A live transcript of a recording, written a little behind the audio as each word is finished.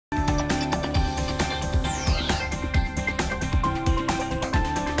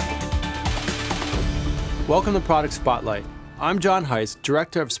Welcome to Product Spotlight. I'm John Heiss,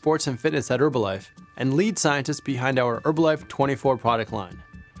 Director of Sports and Fitness at Herbalife, and lead scientist behind our Herbalife24 product line.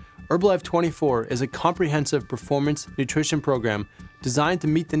 Herbalife24 is a comprehensive performance nutrition program designed to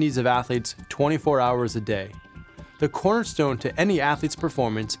meet the needs of athletes 24 hours a day. The cornerstone to any athlete's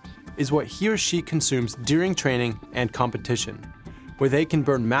performance is what he or she consumes during training and competition, where they can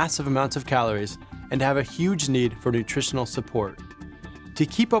burn massive amounts of calories and have a huge need for nutritional support. To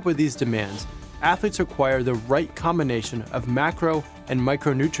keep up with these demands, athletes require the right combination of macro and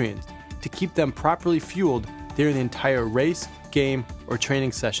micronutrients to keep them properly fueled during the entire race, game, or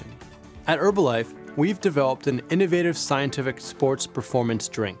training session. At Herbalife, we've developed an innovative scientific sports performance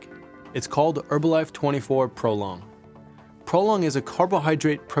drink. It's called Herbalife24 Prolong. Prolong is a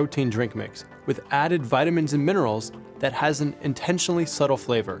carbohydrate protein drink mix with added vitamins and minerals that has an intentionally subtle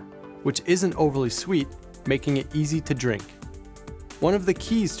flavor, which isn't overly sweet, making it easy to drink. One of the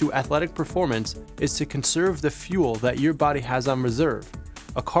keys to athletic performance is to conserve the fuel that your body has on reserve,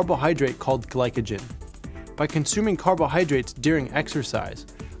 a carbohydrate called glycogen. By consuming carbohydrates during exercise,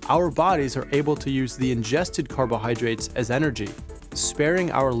 our bodies are able to use the ingested carbohydrates as energy,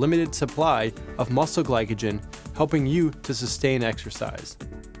 sparing our limited supply of muscle glycogen, helping you to sustain exercise.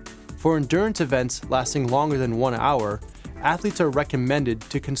 For endurance events lasting longer than 1 hour, athletes are recommended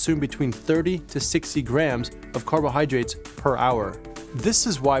to consume between 30 to 60 grams of carbohydrates per hour. This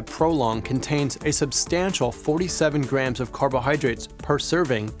is why Prolong contains a substantial 47 grams of carbohydrates per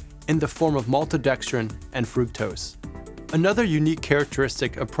serving in the form of maltodextrin and fructose. Another unique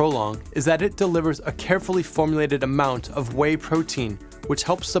characteristic of Prolong is that it delivers a carefully formulated amount of whey protein, which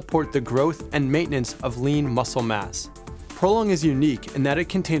helps support the growth and maintenance of lean muscle mass. Prolong is unique in that it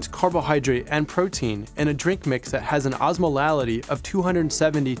contains carbohydrate and protein in a drink mix that has an osmolality of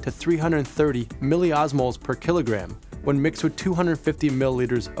 270 to 330 milliosmoles per kilogram when mixed with 250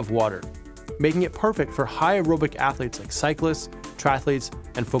 milliliters of water, making it perfect for high aerobic athletes like cyclists, triathletes,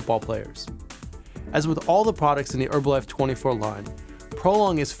 and football players. As with all the products in the Herbalife24 line,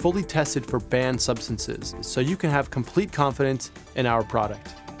 Prolong is fully tested for banned substances, so you can have complete confidence in our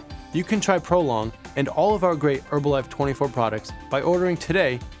product. You can try Prolong and all of our great Herbalife24 products by ordering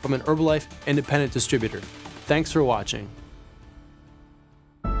today from an Herbalife independent distributor. Thanks for watching.